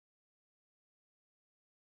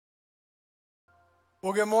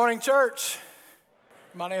Well, good morning, church.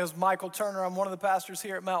 My name is Michael Turner. I'm one of the pastors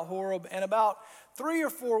here at Mount Horeb. And about 3 or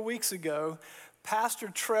 4 weeks ago, Pastor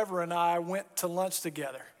Trevor and I went to lunch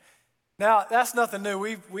together. Now, that's nothing new.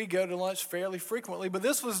 We go to lunch fairly frequently, but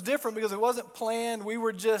this was different because it wasn't planned. We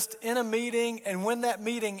were just in a meeting, and when that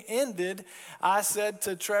meeting ended, I said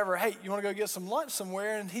to Trevor, hey, you want to go get some lunch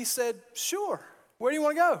somewhere? And he said, sure. Where do you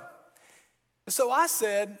want to go? So I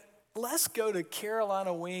said, let's go to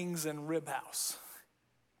Carolina Wings and Rib House.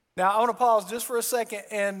 Now, I want to pause just for a second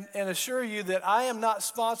and assure you that I am not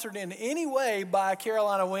sponsored in any way by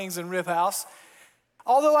Carolina Wings and Rib House,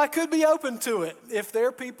 although I could be open to it. If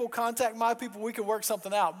their people contact my people, we could work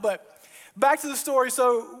something out. But back to the story.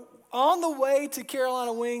 So on the way to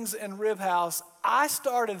Carolina Wings and Rib House, I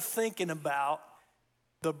started thinking about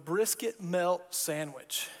the brisket melt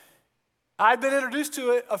sandwich. I'd been introduced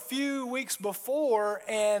to it a few weeks before,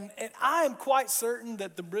 and I am quite certain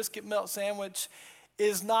that the brisket melt sandwich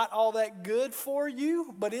is not all that good for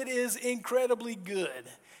you, but it is incredibly good.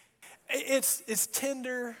 It's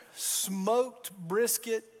tender, smoked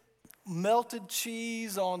brisket, melted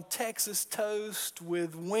cheese on Texas toast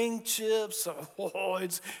with wing chips. Oh,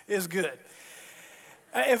 it's good.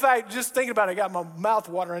 In fact, just thinking about it, got my mouth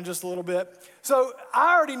watering just a little bit. So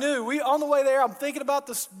I already knew, on the way there, I'm thinking about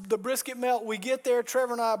the brisket melt. We get there,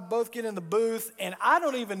 Trevor and I both get in the booth, and I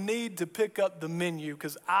don't even need to pick up the menu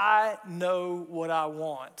because I know what I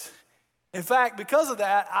want. In fact, because of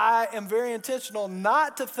that, I am very intentional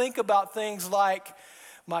not to think about things like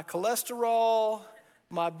my cholesterol,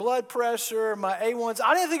 my blood pressure, my A1s.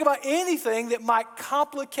 I didn't think about anything that might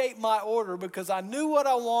complicate my order because I knew what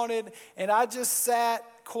I wanted, and I just sat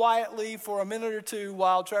quietly for a minute or two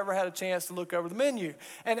while Trevor had a chance to look over the menu.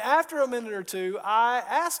 And after a minute or two, I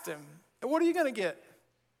asked him, what are you going to get?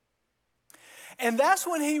 And that's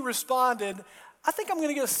when he responded, I think I'm going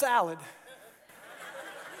to get a salad.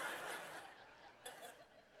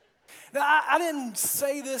 Now, I didn't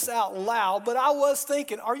say this out loud, but I was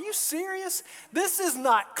thinking, are you serious? This is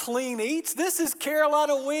not Clean Eats. This is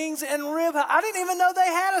Carolina Wings and Rib House. I didn't even know they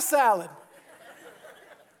had a salad.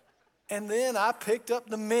 And then I picked up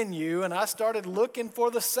the menu and I started looking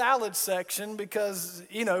for the salad section because,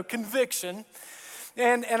 conviction.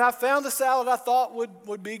 And I found the salad I thought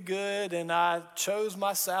would be good, and I chose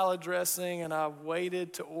my salad dressing, and I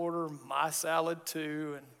waited to order my salad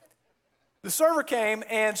too. And the server came,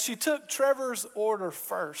 and she took Trevor's order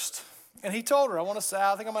first. And he told her, I want a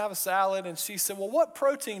salad. I think I'm going to have a salad. And she said, well, what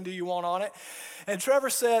protein do you want on it? And Trevor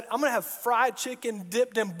said, I'm going to have fried chicken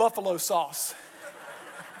dipped in buffalo sauce.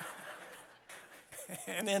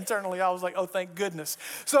 And internally, I was like, oh, thank goodness.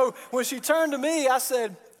 So when she turned to me, I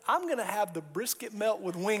said, I'm going to have the brisket melt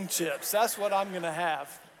with wing chips. That's what I'm going to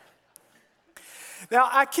have. Now,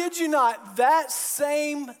 I kid you not, that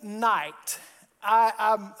same night,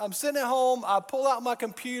 I'm sitting at home, I pull out my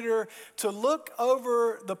computer to look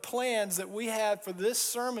over the plans that we had for this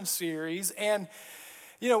sermon series. And,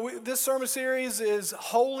 this sermon series is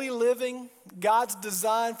Holy Living, God's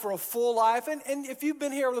design for a full life. And if you've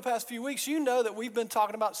been here over the past few weeks, you know that we've been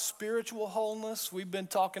talking about spiritual wholeness. We've been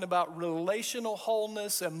talking about relational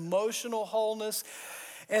wholeness, emotional wholeness.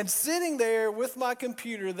 And sitting there with my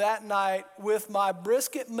computer that night with my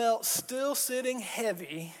brisket melt still sitting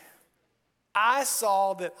heavy, I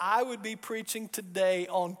saw that I would be preaching today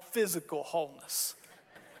on physical wholeness.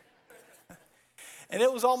 And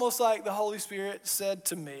it was almost like the Holy Spirit said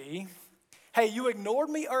to me, hey, you ignored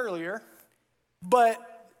me earlier,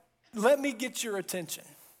 but let me get your attention.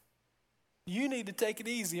 You need to take it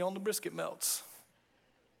easy on the brisket melts.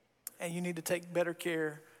 And you need to take better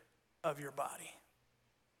care of your body.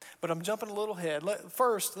 But I'm jumping a little ahead.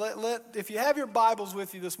 First, if you have your Bibles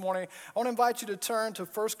with you this morning, I want to invite you to turn to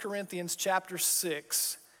 1 Corinthians chapter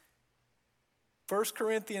 6. 1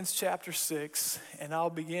 Corinthians chapter 6, and I'll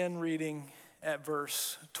begin reading at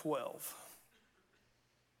verse 12.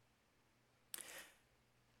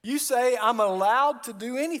 You say, I'm allowed to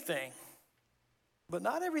do anything, but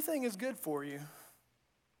not everything is good for you.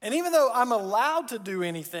 And even though I'm allowed to do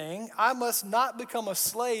anything, I must not become a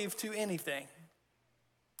slave to anything.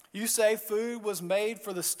 You say food was made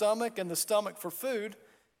for the stomach and the stomach for food.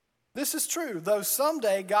 This is true, though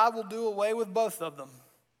someday God will do away with both of them.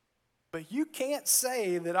 But you can't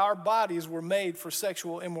say that our bodies were made for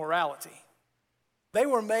sexual immorality. They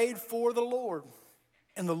were made for the Lord,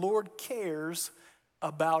 and the Lord cares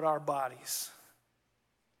about our bodies.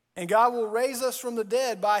 And God will raise us from the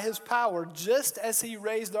dead by his power, just as he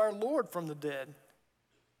raised our Lord from the dead.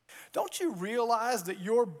 Don't you realize that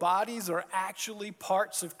your bodies are actually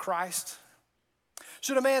parts of Christ?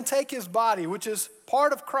 Should a man take his body, which is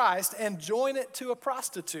part of Christ, and join it to a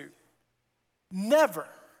prostitute? Never.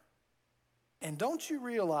 And don't you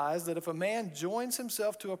realize that if a man joins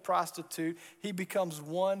himself to a prostitute, he becomes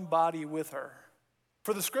one body with her?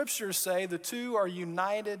 For the scriptures say the two are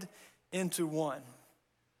united into one.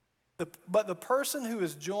 But the person who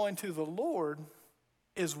is joined to the Lord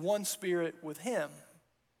is one spirit with him.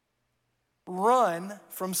 Run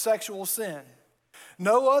from sexual sin.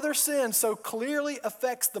 No other sin so clearly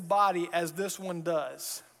affects the body as this one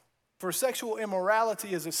does. For sexual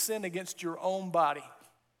immorality is a sin against your own body.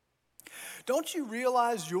 Don't you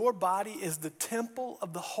realize your body is the temple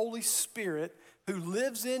of the Holy Spirit who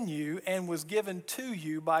lives in you and was given to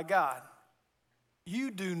you by God? You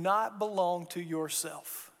do not belong to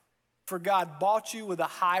yourself, for God bought you with a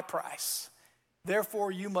high price.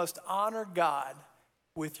 Therefore, you must honor God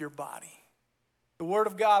with your body. The word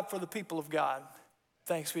of God for the people of God.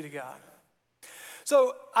 Thanks be to God.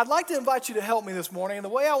 So I'd like to invite you to help me this morning. And the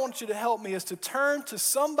way I want you to help me is to turn to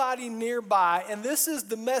somebody nearby. And this is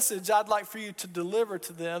the message I'd like for you to deliver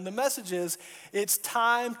to them. The message is, it's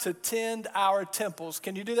time to tend our temples.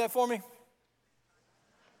 Can you do that for me?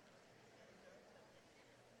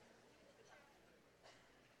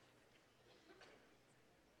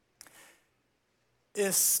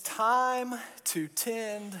 It's time to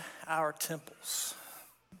tend our temples.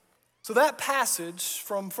 So that passage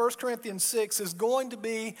from 1 Corinthians 6 is going to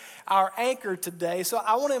be our anchor today. So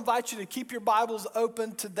I want to invite you to keep your Bibles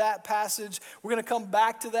open to that passage. We're going to come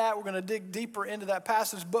back to that. We're going to dig deeper into that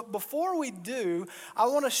passage. But before we do, I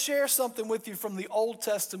want to share something with you from the Old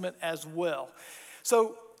Testament as well.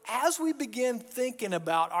 So as we begin thinking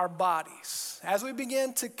about our bodies, as we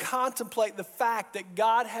begin to contemplate the fact that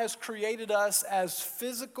God has created us as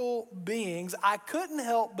physical beings, I couldn't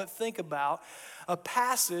help but think about a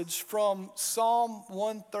passage from Psalm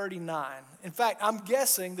 139. In fact, I'm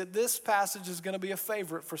guessing that this passage is going to be a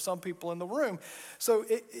favorite for some people in the room. So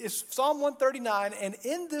it's Psalm 139, and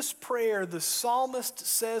in this prayer, the psalmist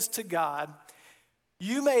says to God,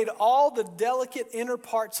 "You made all the delicate inner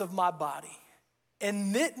parts of my body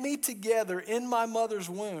and knit me together in my mother's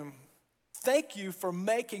womb. Thank you for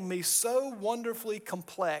making me so wonderfully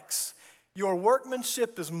complex. Your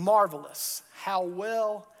workmanship is marvelous. How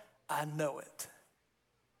well I know it."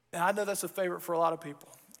 Now, I know that's a favorite for a lot of people.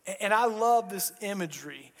 And I love this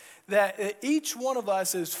imagery that each one of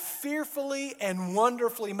us is fearfully and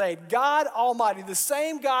wonderfully made. God Almighty, the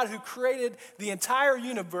same God who created the entire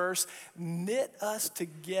universe, knit us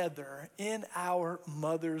together in our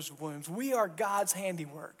mother's wombs. We are God's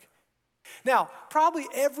handiwork. Now, probably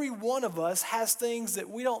every one of us has things that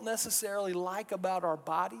we don't necessarily like about our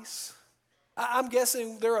bodies. I'm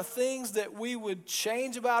guessing there are things that we would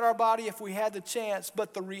change about our body if we had the chance,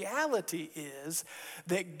 but the reality is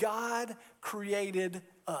that God created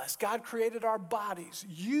us. God created our bodies.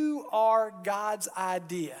 You are God's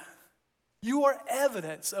idea. You are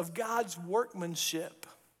evidence of God's workmanship,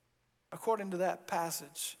 according to that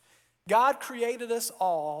passage. God created us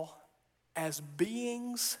all as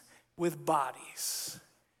beings with bodies.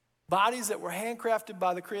 Bodies that were handcrafted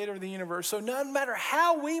by the creator of the universe. So no matter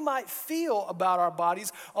how we might feel about our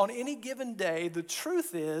bodies on any given day, the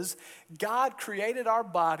truth is God created our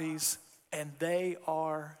bodies and they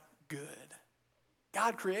are good.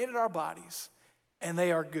 God created our bodies and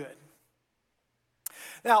they are good.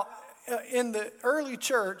 Now, in the early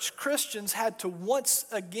church, Christians had to once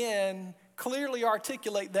again clearly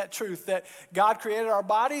articulate that truth that God created our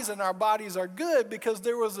bodies and our bodies are good, because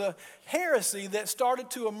there was a heresy that started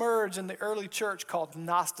to emerge in the early church called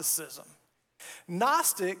Gnosticism.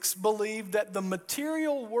 Gnostics believed that the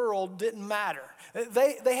material world didn't matter.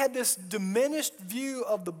 They had this diminished view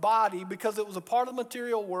of the body because it was a part of the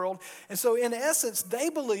material world. And so in essence, they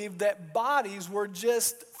believed that bodies were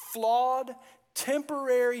just flawed,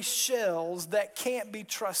 temporary shells that can't be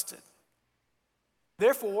trusted.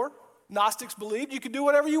 Therefore, Gnostics believed you could do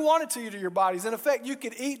whatever you wanted to your bodies. In effect, you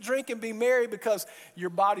could eat, drink, and be merry because your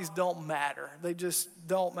bodies don't matter. They just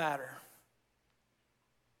don't matter.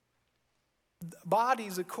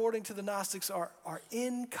 Bodies, according to the Gnostics, are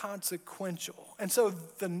inconsequential. And so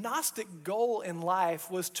the Gnostic goal in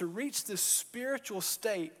life was to reach this spiritual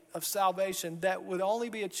state of salvation that would only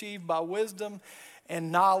be achieved by wisdom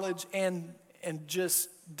and knowledge and just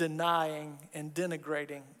denying and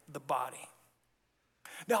denigrating the body.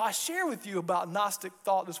 Now, I share with you about Gnostic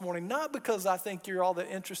thought this morning, not because I think you're all that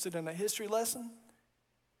interested in a history lesson,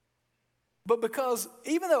 but because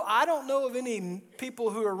even though I don't know of any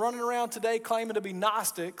people who are running around today claiming to be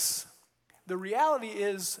Gnostics, the reality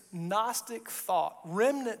is Gnostic thought,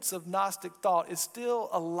 remnants of Gnostic thought, is still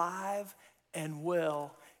alive and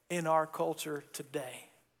well in our culture today.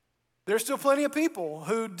 There's still plenty of people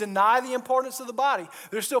who deny the importance of the body.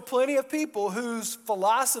 There's still plenty of people whose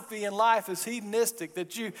philosophy in life is hedonistic,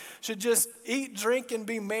 that you should just eat, drink, and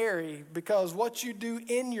be merry because what you do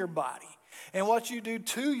in your body and what you do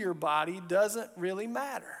to your body doesn't really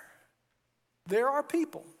matter. There are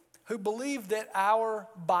people who believe that our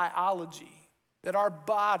biology, that our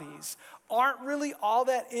bodies aren't really all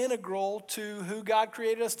that integral to who God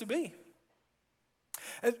created us to be.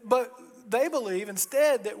 But they believe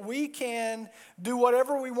instead that we can do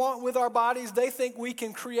whatever we want with our bodies. They think we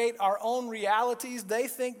can create our own realities. They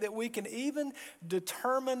think that we can even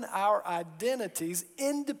determine our identities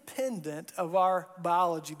independent of our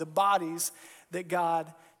biology, the bodies that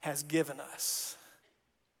God has given us.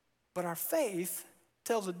 But our faith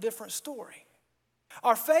tells a different story.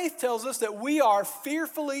 Our faith tells us that we are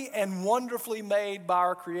fearfully and wonderfully made by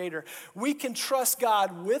our Creator. We can trust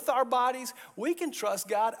God with our bodies. We can trust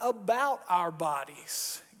God about our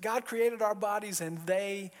bodies. God created our bodies and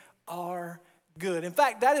they are good. In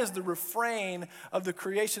fact, that is the refrain of the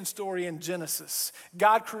creation story in Genesis.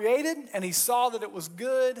 God created and He saw that it was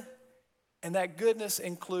good, and that goodness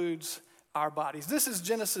includes our bodies. This is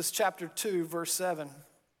Genesis chapter 2, verse 7.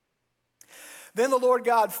 Then the Lord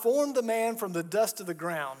God formed the man from the dust of the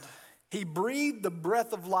ground. He breathed the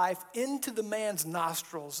breath of life into the man's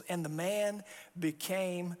nostrils, and the man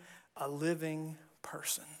became a living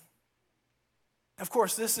person. Of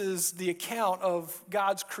course, this is the account of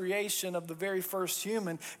God's creation of the very first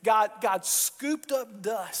human. God scooped up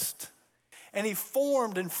dust, and He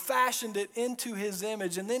formed and fashioned it into His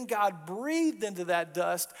image, and then God breathed into that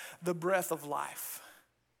dust the breath of life.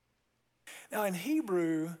 Now in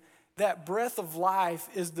Hebrew, that breath of life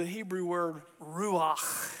is the Hebrew word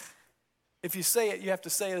ruach. If you say it, you have to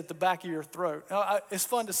say it at the back of your throat. Now, it's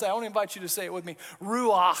fun to say. I want to invite you to say it with me.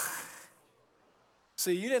 Ruach.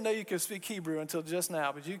 See, you didn't know you could speak Hebrew until just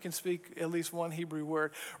now, but you can speak at least one Hebrew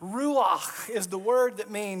word. Ruach is the word that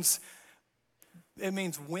means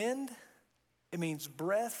wind, it means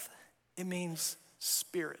breath, it means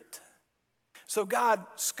spirit. So God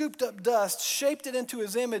scooped up dust, shaped it into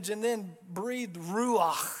His image, and then breathed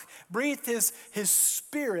ruach, breathed his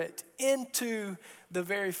spirit into the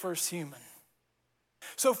very first human.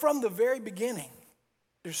 So from the very beginning,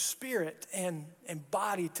 there's spirit and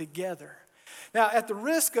body together. Now, at the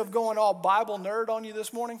risk of going all Bible nerd on you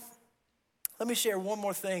this morning, let me share one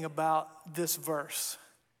more thing about this verse.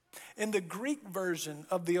 In the Greek version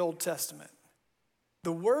of the Old Testament,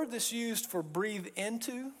 the word that's used for breathe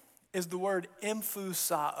into is the word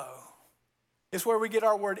emphusao. It's where we get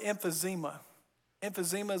our word emphysema.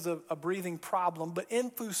 Emphysema is a breathing problem, but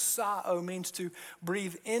emphusao means to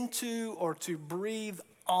breathe into or to breathe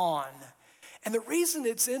on. And the reason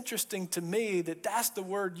it's interesting to me that that's the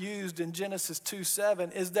word used in Genesis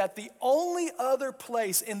 2:7 is that the only other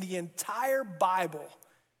place in the entire Bible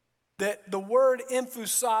that the word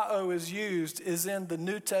emphusao is used is in the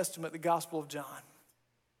New Testament, the Gospel of John.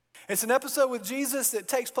 It's an episode with Jesus that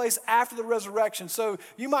takes place after the resurrection. So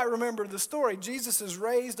you might remember the story. Jesus is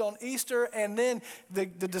raised on Easter, and then the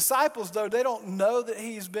disciples, though, they don't know that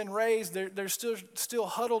He's been raised. They're still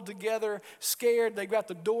huddled together, scared. They've got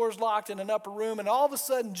the doors locked in an upper room, and all of a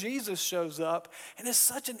sudden Jesus shows up, and it's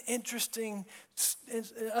such an interesting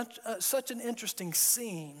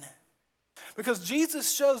scene. Because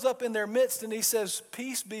Jesus shows up in their midst, and He says,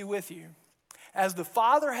 "Peace be with you. As the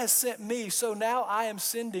Father has sent me, so now I am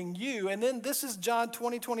sending you." And then this is John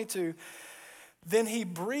 20:22. Then He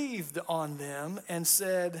breathed on them and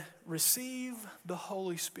said, "Receive the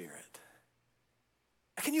Holy Spirit."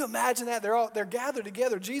 Can you imagine that? They're gathered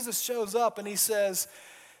together. Jesus shows up and He says,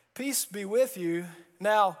 "Peace be with you.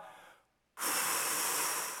 Now,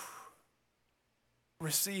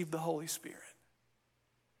 receive the Holy Spirit."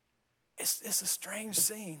 It's a strange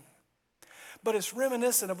scene. But it's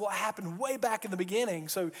reminiscent of what happened way back in the beginning.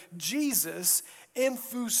 So Jesus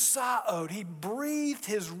emphusaoed. He breathed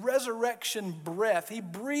His resurrection breath. He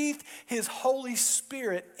breathed His Holy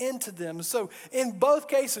Spirit into them. So in both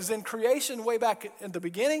cases, in creation way back in the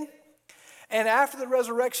beginning, and after the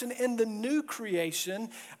resurrection in the new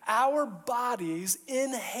creation, our bodies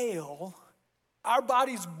inhale, our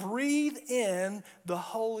bodies breathe in the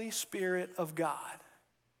Holy Spirit of God.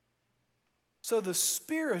 So the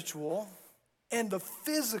spiritual and the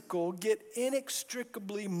physical get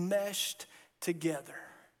inextricably meshed together.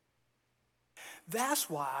 That's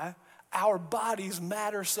why our bodies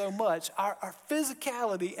matter so much. Our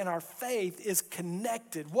physicality and our faith is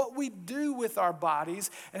connected. What we do with our bodies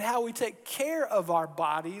and how we take care of our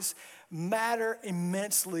bodies matter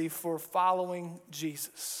immensely for following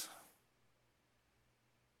Jesus.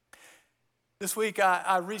 This week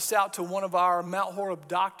I reached out to one of our Mount Horeb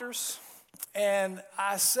doctors, and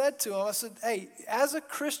I said to him, I said, hey, as a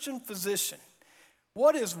Christian physician,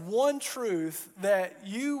 what is one truth that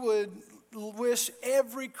you would wish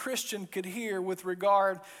every Christian could hear with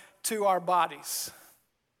regard to our bodies?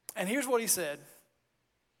 And here's what he said.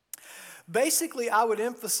 Basically, I would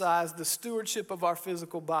emphasize the stewardship of our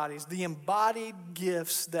physical bodies, the embodied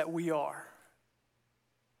gifts that we are.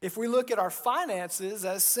 If we look at our finances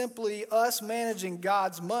as simply us managing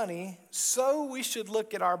God's money, so we should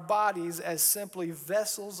look at our bodies as simply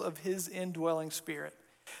vessels of His indwelling Spirit.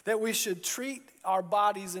 That we should treat our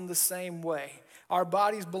bodies in the same way. Our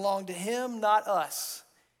bodies belong to Him, not us.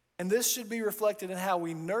 And this should be reflected in how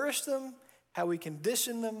we nourish them, how we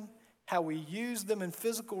condition them, how we use them in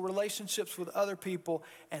physical relationships with other people,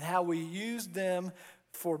 and how we use them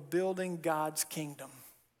for building God's kingdom.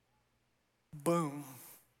 Boom.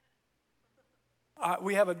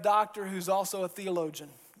 We have a doctor who's also a theologian.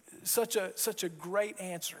 Such a great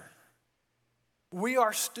answer. We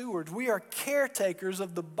are stewards. We are caretakers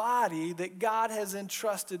of the body that God has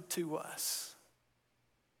entrusted to us.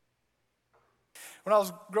 When I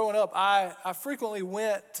was growing up, I frequently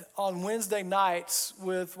went on Wednesday nights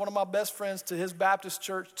with one of my best friends to his Baptist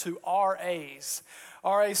church to RAs.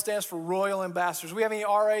 RA stands for Royal Ambassadors. We have any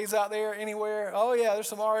RAs out there anywhere? Oh yeah, there's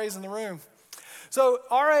some RAs in the room. So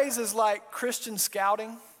RAs is like Christian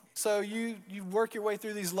scouting. So you work your way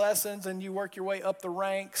through these lessons and you work your way up the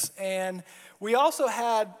ranks. And we also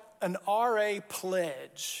had an RA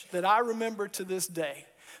pledge that I remember to this day.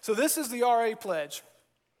 So this is the RA pledge.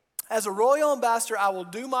 As a Royal Ambassador, I will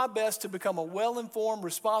do my best to become a well-informed,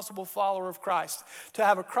 responsible follower of Christ, to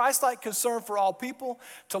have a Christ-like concern for all people,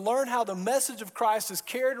 to learn how the message of Christ is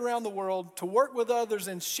carried around the world, to work with others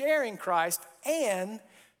in sharing Christ, and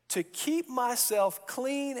to keep myself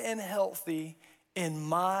clean and healthy in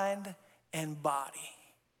mind and body.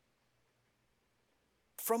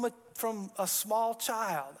 From a small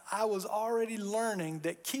child, I was already learning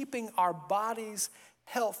that keeping our bodies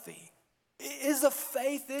healthy is a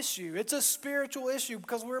faith issue. It's a spiritual issue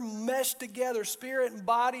because we're meshed together, spirit and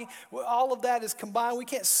body. All of that is combined. We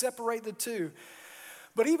can't separate the two.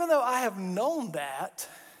 But even though I have known that,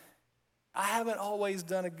 I haven't always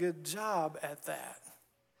done a good job at that.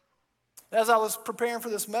 As I was preparing for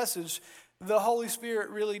this message, the Holy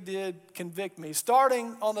Spirit really did convict me.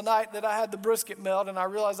 Starting on the night that I had the brisket melt and I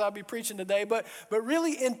realized I'd be preaching today, but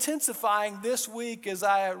really intensifying this week as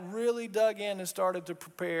I really dug in and started to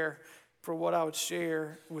prepare for what I would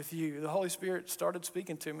share with you. The Holy Spirit started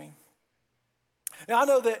speaking to me. Now I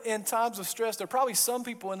know that in times of stress, there are probably some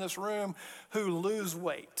people in this room who lose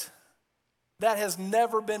weight. That has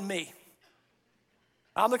never been me.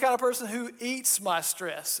 I'm the kind of person who eats my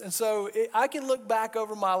stress. And so I can look back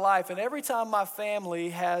over my life, and every time my family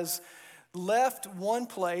has left one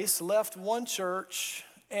place, left one church,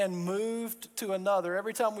 and moved to another,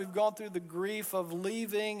 every time we've gone through the grief of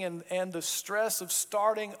leaving and the stress of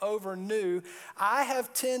starting over new, I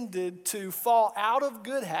have tended to fall out of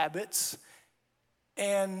good habits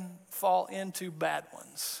and fall into bad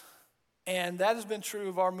ones. And that has been true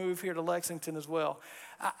of our move here to Lexington as well.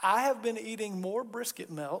 I have been eating more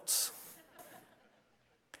brisket melts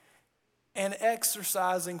and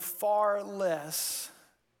exercising far less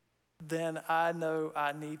than I know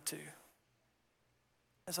I need to.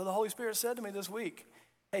 And so the Holy Spirit said to me this week,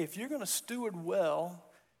 hey, if you're going to steward well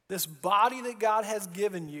this body that God has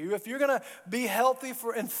given you, if you're going to be healthy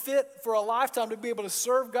and fit for a lifetime to be able to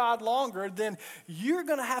serve God longer, then you're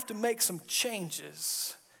going to have to make some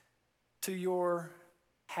changes to your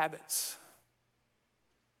habits.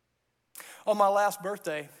 On my last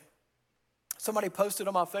birthday, somebody posted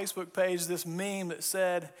on my Facebook page this meme that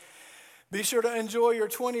said, be sure to enjoy your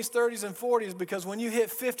 20s, 30s, and 40s because when you hit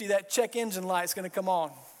 50, that check engine light's going to come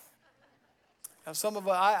on. Now, some of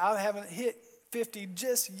us, I haven't hit 50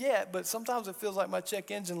 just yet, but sometimes it feels like my check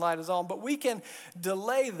engine light is on. But we can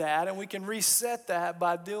delay that and we can reset that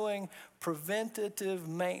by doing preventative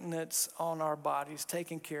maintenance on our bodies,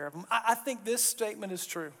 taking care of them. I think this statement is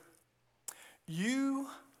true. You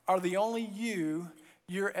are the only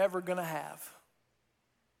you're ever going to have.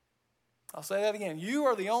 I'll say that again. You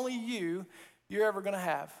are the only you're ever going to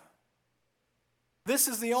have. This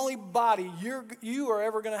is the only body you are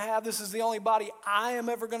ever going to have. This is the only body I am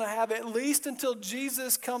ever going to have, at least until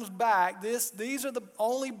Jesus comes back. These are the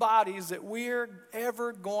only bodies that we're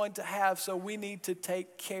ever going to have, so we need to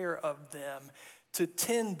take care of them, to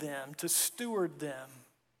tend them, to steward them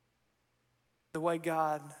the way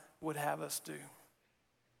God would have us do.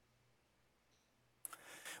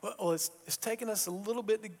 Well, it's taken us a little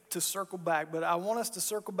bit to circle back, but I want us to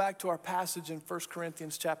circle back to our passage in 1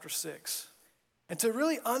 Corinthians chapter 6. And to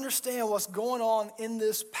really understand what's going on in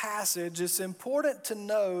this passage, it's important to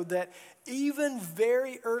know that even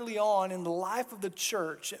very early on in the life of the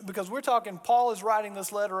church, because we're talking, Paul is writing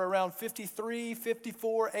this letter around 53,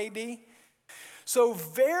 54 AD. So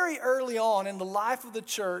very early on in the life of the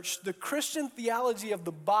church, the Christian theology of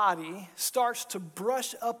the body starts to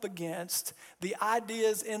brush up against the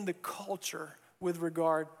ideas in the culture with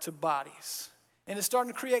regard to bodies. And it's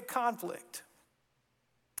starting to create conflict.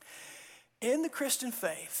 In the Christian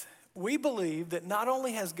faith, we believe that not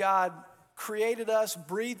only has God created us,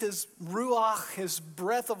 breathed his ruach, his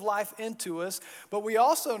breath of life into us, but we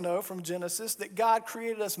also know from Genesis that God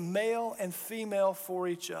created us male and female for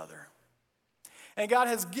each other. And God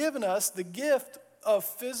has given us the gift of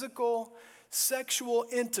physical, sexual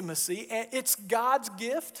intimacy, and it's God's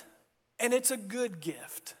gift, and it's a good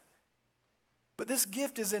gift. But this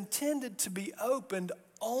gift is intended to be opened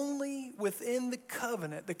only within the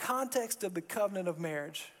covenant, the context of the covenant of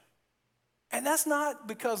marriage. And that's not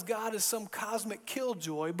because God is some cosmic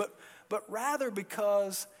killjoy, but rather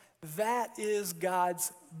because that is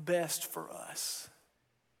God's best for us.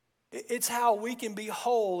 It's how we can be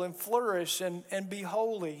whole and flourish and be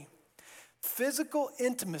holy. Physical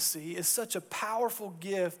intimacy is such a powerful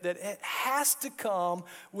gift that it has to come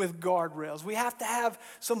with guardrails. We have to have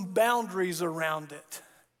some boundaries around it.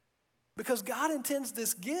 Because God intends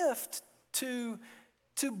this gift to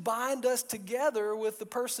bind us together with the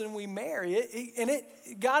person we marry.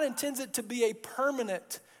 God intends it to be a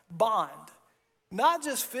permanent bond. Not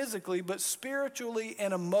just physically, but spiritually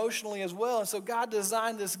and emotionally as well. And so God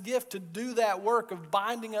designed this gift to do that work of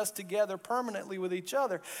binding us together permanently with each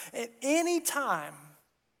other. At any time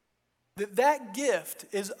that gift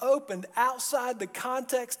is opened outside the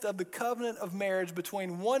context of the covenant of marriage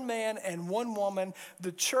between one man and one woman,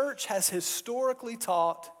 the church has historically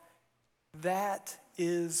taught that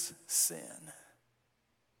is sin.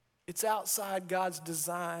 It's outside God's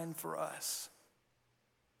design for us.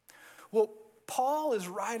 Well, Paul is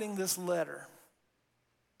writing this letter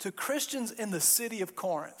to Christians in the city of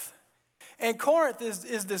Corinth. And Corinth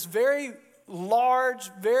is this very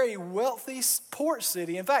large, very wealthy port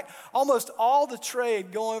city. In fact, almost all the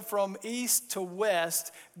trade going from east to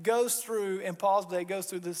west goes through, in Paul's day, goes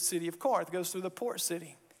through the city of Corinth, goes through the port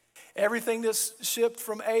city. Everything that's shipped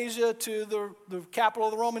from Asia to the capital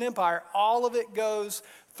of the Roman Empire, all of it goes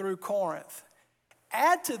through Corinth.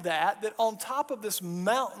 Add to that on top of this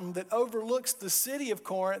mountain that overlooks the city of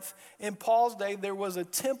Corinth, in Paul's day, there was a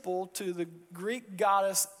temple to the Greek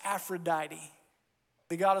goddess Aphrodite,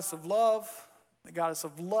 the goddess of love, the goddess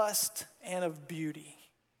of lust, and of beauty.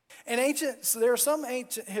 And there are some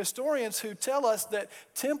ancient historians who tell us that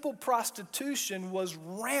temple prostitution was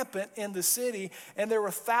rampant in the city, and there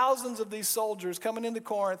were thousands of these soldiers coming into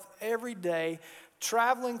Corinth every day,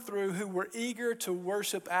 traveling through, who were eager to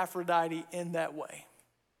worship Aphrodite in that way.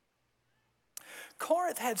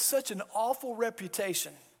 Corinth had such an awful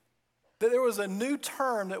reputation that there was a new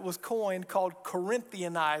term that was coined called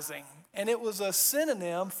Corinthianizing. And it was a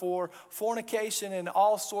synonym for fornication and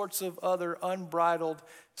all sorts of other unbridled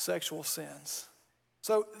sexual sins.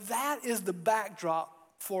 So that is the backdrop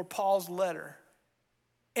for Paul's letter.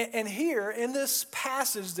 And here in this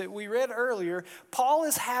passage that we read earlier, Paul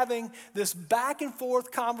is having this back and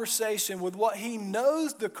forth conversation with what he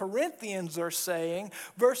knows the Corinthians are saying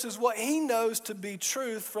versus what he knows to be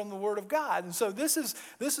truth from the Word of God. And so this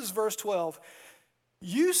is verse 12.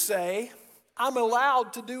 You say, I'm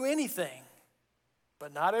allowed to do anything,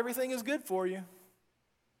 but not everything is good for you.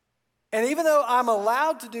 And even though I'm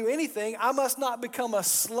allowed to do anything, I must not become a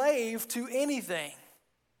slave to anything.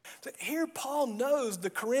 So here Paul knows the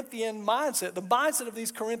Corinthian mindset, the mindset of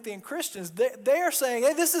these Corinthian Christians. They're saying,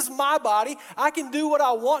 hey, this is my body. I can do what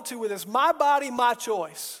I want to with this. My body, my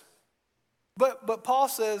choice. But Paul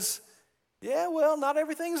says, yeah, well, not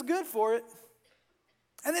everything's good for it.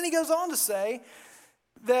 And then he goes on to say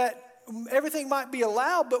that everything might be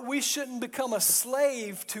allowed, but we shouldn't become a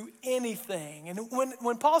slave to anything. And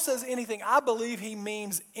when Paul says anything, I believe he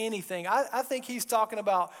means anything. I think he's talking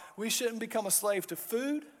about we shouldn't become a slave to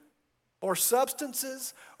food or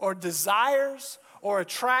substances or desires or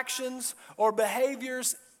attractions or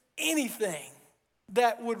behaviors, anything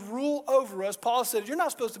that would rule over us. Paul says you're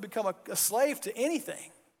not supposed to become a slave to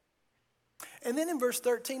anything. And then in verse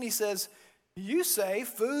 13 he says, you say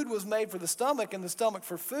food was made for the stomach and the stomach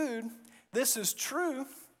for food. This is true,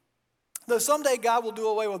 though someday God will do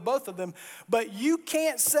away with both of them. But you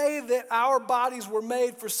can't say that our bodies were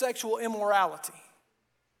made for sexual immorality.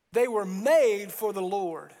 They were made for the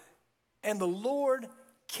Lord, and the Lord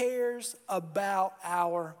cares about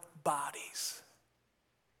our bodies.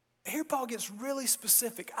 Here Paul gets really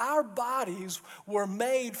specific. Our bodies were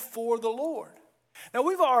made for the Lord. Now,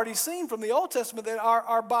 we've already seen from the Old Testament that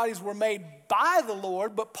our bodies were made by the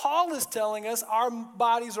Lord, but Paul is telling us our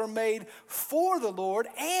bodies are made for the Lord,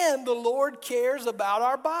 and the Lord cares about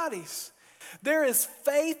our bodies. There is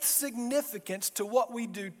faith significance to what we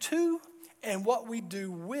do to and what we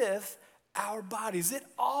do with our bodies. It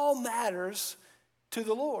all matters to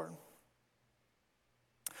the Lord.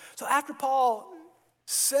 So after Paul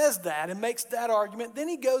says that and makes that argument, then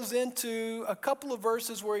he goes into a couple of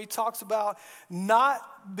verses where he talks about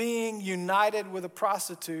not being united with a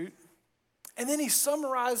prostitute. And then he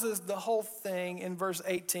summarizes the whole thing in verse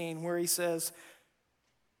 18 where he says,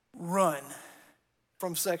 run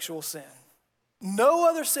from sexual sin. No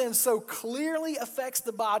other sin so clearly affects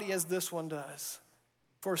the body as this one does.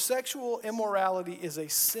 For sexual immorality is a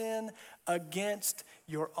sin against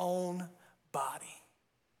your own body.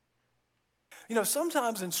 You know,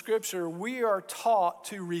 sometimes in Scripture, we are taught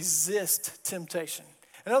to resist temptation.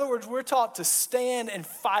 In other words, we're taught to stand and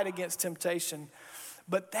fight against temptation.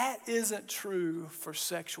 But that isn't true for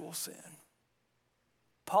sexual sin.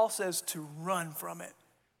 Paul says to run from it,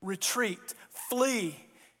 retreat, flee,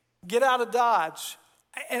 get out of Dodge.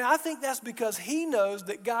 And I think that's because he knows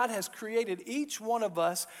that God has created each one of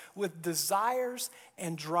us with desires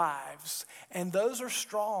and drives, and those are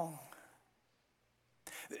strong.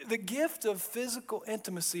 The gift of physical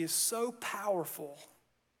intimacy is so powerful,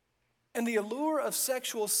 and the allure of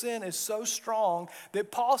sexual sin is so strong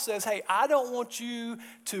that Paul says, hey, I don't want you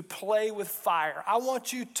to play with fire. I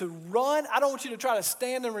want you to run. I don't want you to try to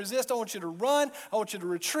stand and resist. I want you to run. I want you to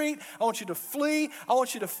retreat. I want you to flee. I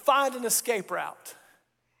want you to find an escape route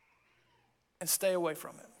and stay away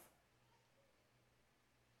from it.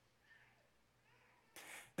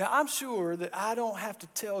 Now, I'm sure that I don't have to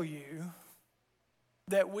tell you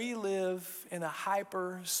that we live in a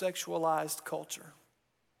hyper-sexualized culture.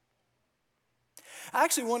 I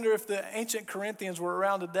actually wonder if the ancient Corinthians were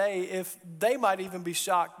around today, if they might even be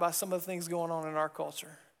shocked by some of the things going on in our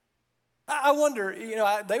culture. I wonder,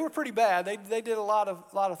 they were pretty bad. They did a lot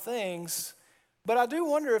of things. But I do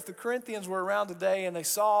wonder if the Corinthians were around today and they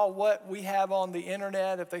saw what we have on the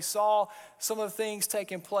internet, if they saw some of the things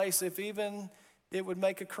taking place, if even it would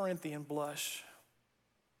make a Corinthian blush.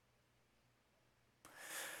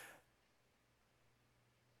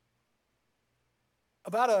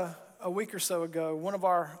 About a week or so ago, one of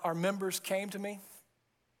our members came to me,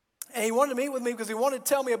 and he wanted to meet with me because he wanted to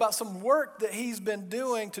tell me about some work that he's been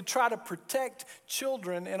doing to try to protect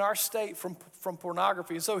children in our state from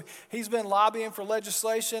pornography. And so he's been lobbying for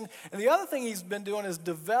legislation. And the other thing he's been doing is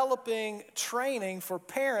developing training for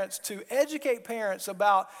parents to educate parents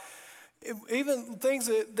about even things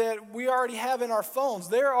that we already have in our phones.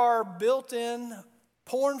 There are built-in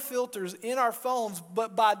porn filters in our phones,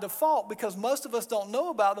 but by default, because most of us don't know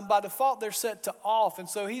about them, by default they're set to off. And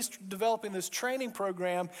so he's developing this training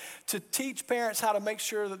program to teach parents how to make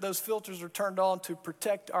sure that those filters are turned on to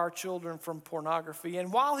protect our children from pornography.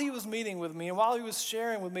 And while he was meeting with me and while he was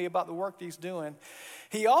sharing with me about the work he's doing,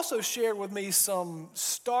 he also shared with me some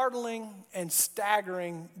startling and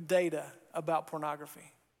staggering data about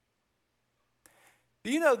pornography.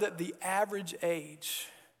 Do you know that the average age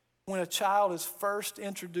when a child is first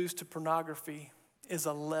introduced to pornography is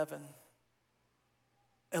 11?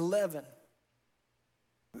 11.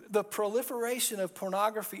 The proliferation of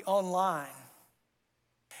pornography online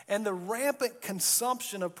and the rampant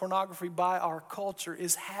consumption of pornography by our culture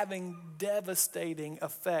is having devastating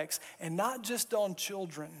effects, and not just on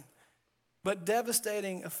children, but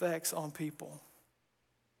devastating effects on people.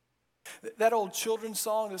 That old children's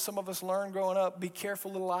song that some of us learned growing up, "Be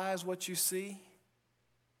careful, little eyes, what you see,"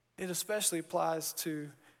 it especially applies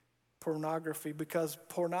to pornography, because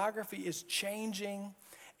pornography is changing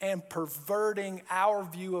and perverting our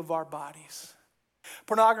view of our bodies.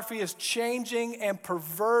 Pornography is changing and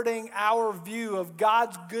perverting our view of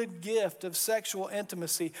God's good gift of sexual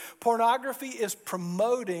intimacy. Pornography is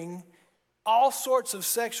promoting all sorts of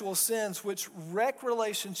sexual sins which wreck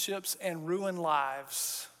relationships and ruin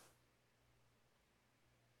lives.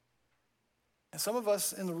 And some of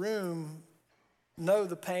us in the room know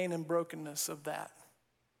the pain and brokenness of that.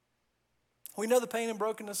 We know the pain and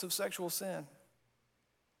brokenness of sexual sin.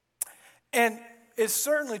 And it's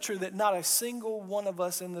certainly true that not a single one of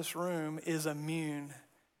us in this room is immune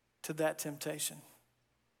to that temptation.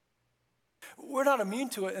 We're not immune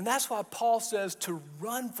to it, and that's why Paul says to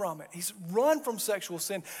run from it. He's run from sexual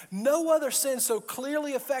sin. No other sin so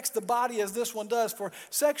clearly affects the body as this one does, for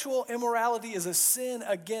sexual immorality is a sin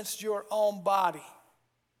against your own body.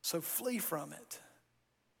 So flee from it.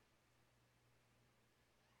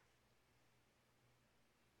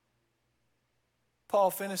 Paul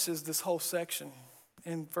finishes this whole section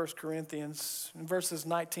in 1 Corinthians, in verses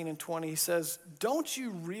 19 and 20. He says, don't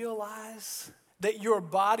you realize that your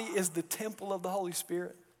body is the temple of the Holy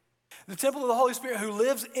Spirit? The temple of the Holy Spirit who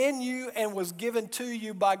lives in you and was given to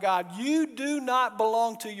you by God. You do not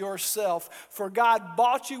belong to yourself, for God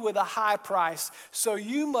bought you with a high price. So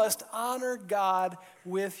you must honor God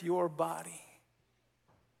with your body.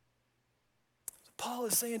 Paul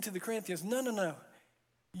is saying to the Corinthians, no.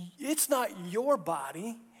 It's not your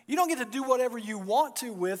body. You don't get to do whatever you want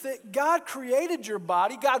to with it. God created your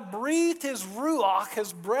body. God breathed his ruach,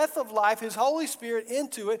 his breath of life, his Holy Spirit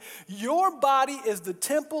into it. Your body is the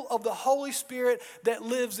temple of the Holy Spirit that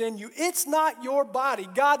lives in you. It's not your body.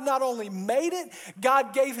 God not only made it,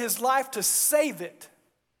 God gave his life to save it.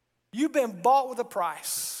 You've been bought with a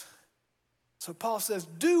price. So Paul says,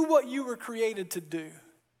 do what you were created to do.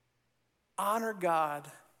 Honor God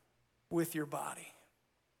with your body.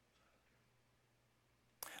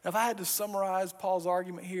 Now, if I had to summarize Paul's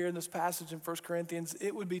argument here in this passage in 1 Corinthians,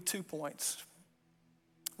 it would be 2 points.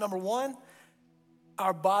 Number one,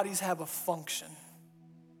 our bodies have a function.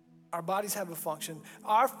 Our bodies have a function.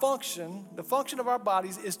 Our function, the function of our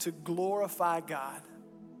bodies is to glorify God.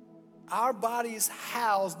 Our bodies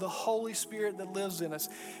house the Holy Spirit that lives in us.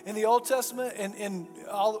 In the Old Testament,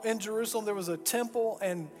 in Jerusalem, there was a temple,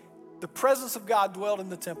 and the presence of God dwelled in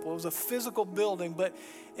the temple. It was a physical building, but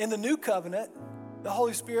in the New Covenant, the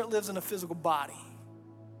Holy Spirit lives in a physical body,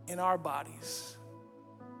 in our bodies.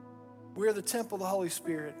 We're the temple of the Holy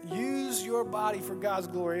Spirit. Use your body for God's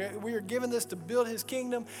glory. We are given this to build his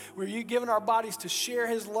kingdom. We're given our bodies to share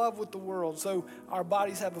his love with the world. So our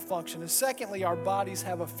bodies have a function. And secondly, our bodies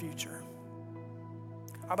have a future.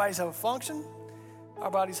 Our bodies have a function.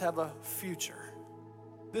 Our bodies have a future.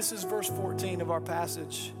 This is verse 14 of our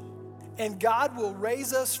passage. And God will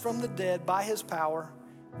raise us from the dead by his power,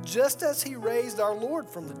 just as he raised our Lord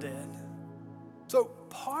from the dead. So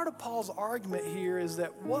part of Paul's argument here is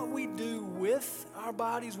that what we do with our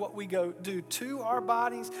bodies, what we do to our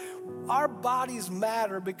bodies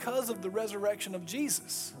matter because of the resurrection of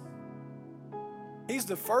Jesus. He's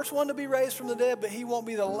the first one to be raised from the dead, but he won't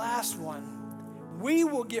be the last one. We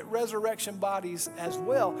will get resurrection bodies as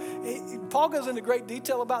well. Paul goes into great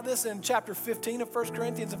detail about this in chapter 15 of 1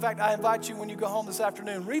 Corinthians. In fact, I invite you when you go home this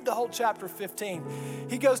afternoon, read the whole chapter 15.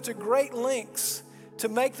 He goes to great lengths to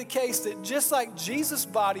make the case that just like Jesus'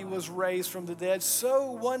 body was raised from the dead,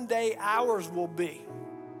 so one day ours will be.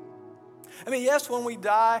 I mean, yes, when we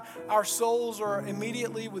die, our souls are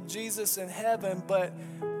immediately with Jesus in heaven, but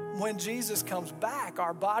when Jesus comes back,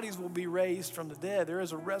 our bodies will be raised from the dead. There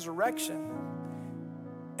is a resurrection.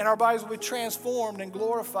 And our bodies will be transformed and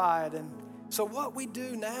glorified. And so what we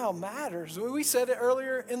do now matters. We said it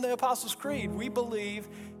earlier in the Apostles' Creed. We believe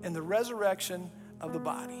in the resurrection of the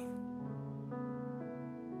body.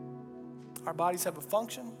 Our bodies have a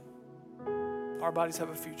function. Our bodies have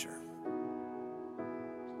a future.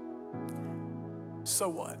 So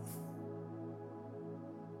what?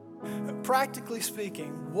 Practically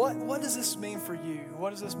speaking, what does this mean for you? What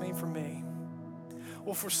does this mean for me?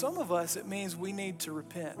 Well, for some of us, it means we need to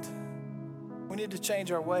repent. We need to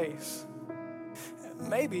change our ways.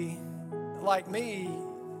 Maybe, like me,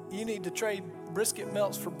 you need to trade brisket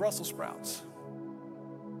melts for Brussels sprouts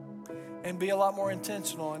and be a lot more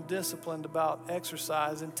intentional and disciplined about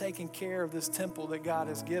exercise and taking care of this temple that God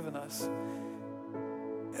has given us.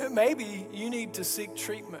 Maybe you need to seek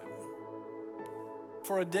treatment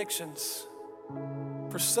for addictions,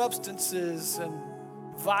 for substances and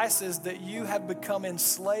vices that you have become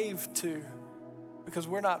enslaved to, because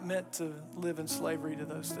we're not meant to live in slavery to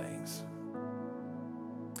those things.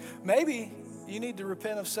 Maybe you need to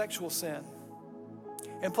repent of sexual sin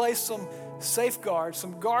and place some safeguards,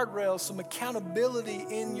 some guardrails, some accountability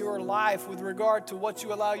in your life with regard to what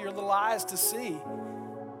you allow your little eyes to see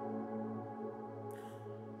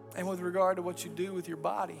and with regard to what you do with your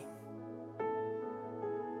body.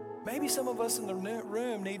 Maybe some of us in the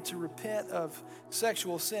room need to repent of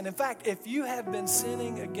sexual sin. In fact, if you have been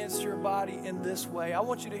sinning against your body in this way, I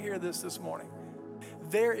want you to hear this morning.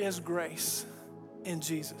 There is grace in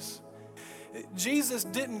Jesus. Jesus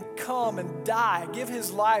didn't come and die, give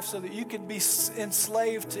his life so that you could be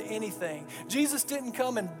enslaved to anything. Jesus didn't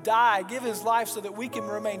come and die, give his life so that we can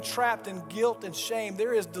remain trapped in guilt and shame.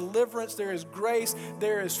 There is deliverance, there is grace,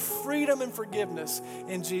 there is freedom and forgiveness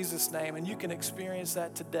in Jesus' name, and you can experience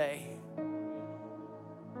that today.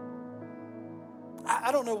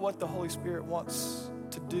 I don't know what the Holy Spirit wants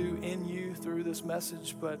to do in you through this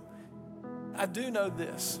message, but I do know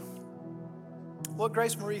this. What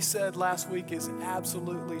Grace Marie said last week is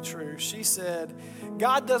absolutely true. She said,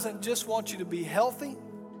 God doesn't just want you to be healthy.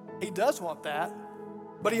 He does want that.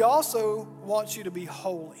 But he also wants you to be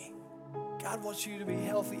holy. God wants you to be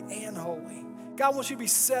healthy and holy. God wants you to be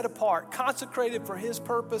set apart, consecrated for his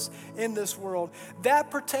purpose in this world. That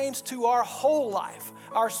pertains to our whole life,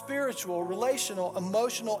 our spiritual, relational,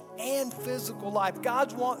 emotional, and physical life.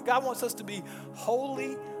 God wants us to be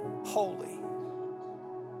holy, holy.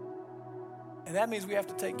 And that means we have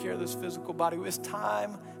to take care of this physical body. It's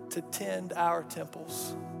time to tend our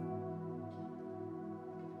temples.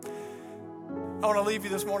 I want to leave you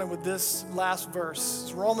this morning with this last verse.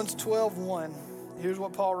 It's Romans 12:1. Here's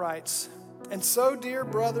what Paul writes. And so, dear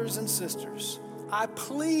brothers and sisters, I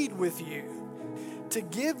plead with you to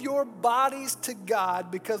give your bodies to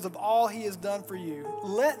God because of all he has done for you.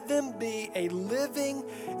 Let them be a living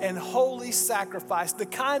and holy sacrifice, the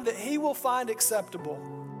kind that he will find acceptable.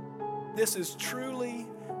 This is truly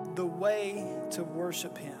the way to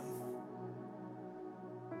worship him.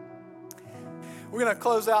 We're going to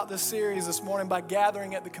close out this series this morning by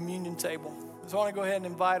gathering at the communion table. So I want to go ahead and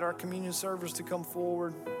invite our communion servers to come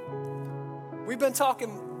forward. We've been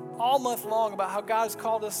talking all month long about how God has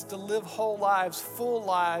called us to live whole lives, full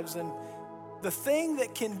lives, and the thing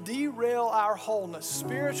that can derail our wholeness,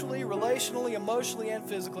 spiritually, relationally, emotionally, and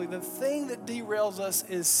physically, the thing that derails us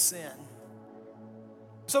is sin.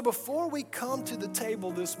 So before we come to the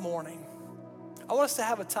table this morning, I want us to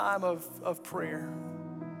have a time of prayer.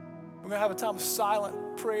 We're going to have a time of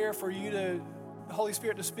silent prayer for you the Holy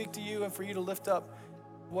Spirit to speak to you and for you to lift up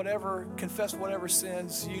confess whatever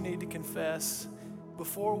sins you need to confess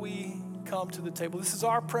before we come to the table. This is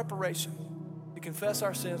our preparation to confess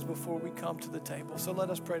our sins before we come to the table. So let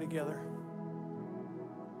us pray together.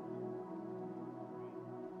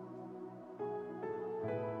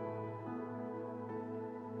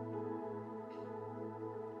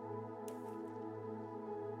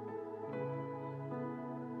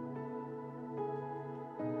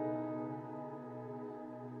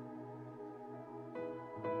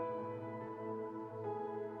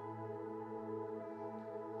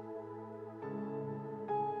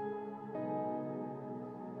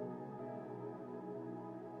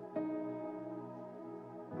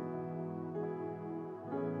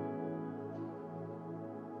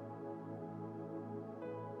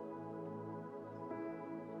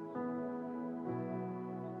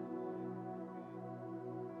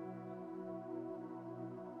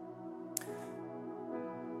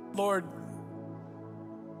 Lord,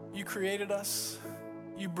 you created us.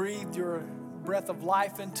 You breathed your breath of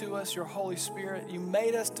life into us, your Holy Spirit. You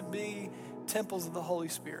made us to be temples of the Holy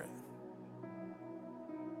Spirit.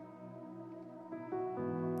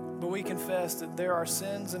 But we confess that there are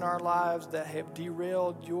sins in our lives that have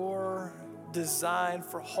derailed your design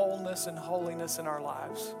for wholeness and holiness in our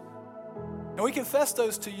lives. And we confess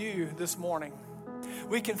those to you this morning.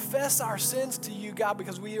 We confess our sins to you, God,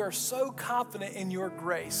 because we are so confident in your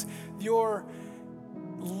grace, your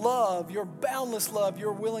love, your boundless love,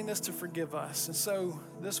 your willingness to forgive us. And so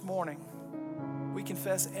this morning, we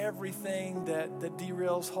confess everything that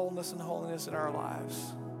derails wholeness and holiness in our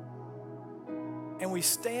lives. And we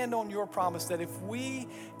stand on your promise that if we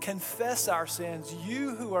confess our sins,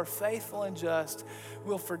 you who are faithful and just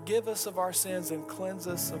will forgive us of our sins and cleanse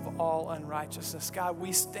us of all unrighteousness. God,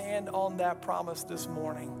 we stand on that promise this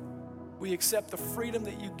morning. We accept the freedom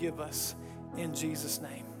that you give us in Jesus'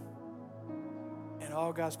 name. And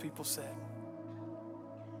all God's people said.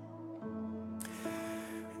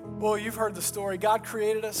 Well, you've heard the story. God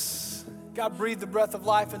created us. God breathed the breath of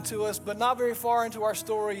life into us, but not very far into our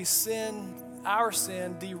story, our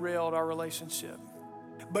sin derailed our relationship.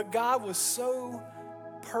 But God was so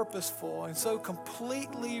purposeful and so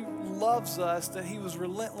completely loves us that he was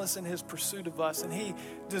relentless in his pursuit of us, and he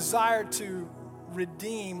desired to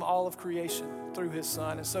redeem all of creation through his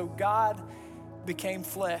son. And so God became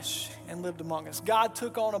flesh and lived among us. God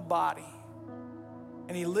took on a body,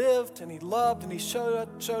 and he lived and he loved and he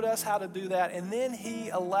showed us how to do that. And then he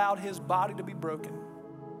allowed his body to be broken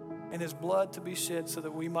and his blood to be shed so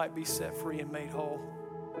that we might be set free and made whole.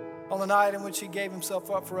 On the night in which he gave himself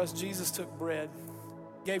up for us, Jesus took bread,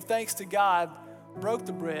 gave thanks to God, broke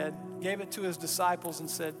the bread, gave it to his disciples and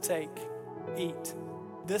said, "Take, eat.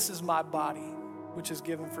 This is my body, which is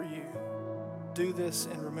given for you. Do this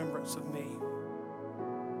in remembrance of me."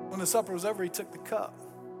 When the supper was over, he took the cup,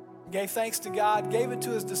 gave thanks to God, gave it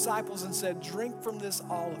to his disciples and said, "Drink from this,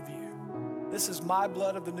 all of you. This is my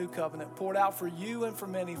blood of the new covenant, poured out for you and for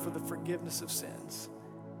many for the forgiveness of sins.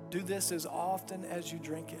 Do this as often as you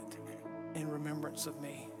drink it in remembrance of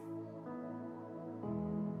me."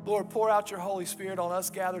 Lord, pour out your Holy Spirit on us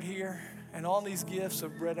gathered here and on these gifts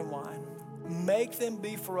of bread and wine. Make them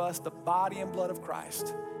be for us the body and blood of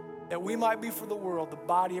Christ. that we might be for the world the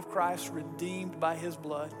body of Christ, redeemed by his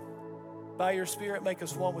blood. By your Spirit, make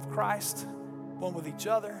us one with Christ, one with each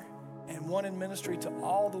other, and one in ministry to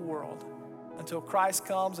all the world until Christ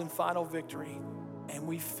comes in final victory and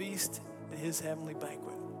we feast at his heavenly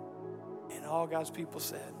banquet. And all God's people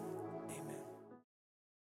said,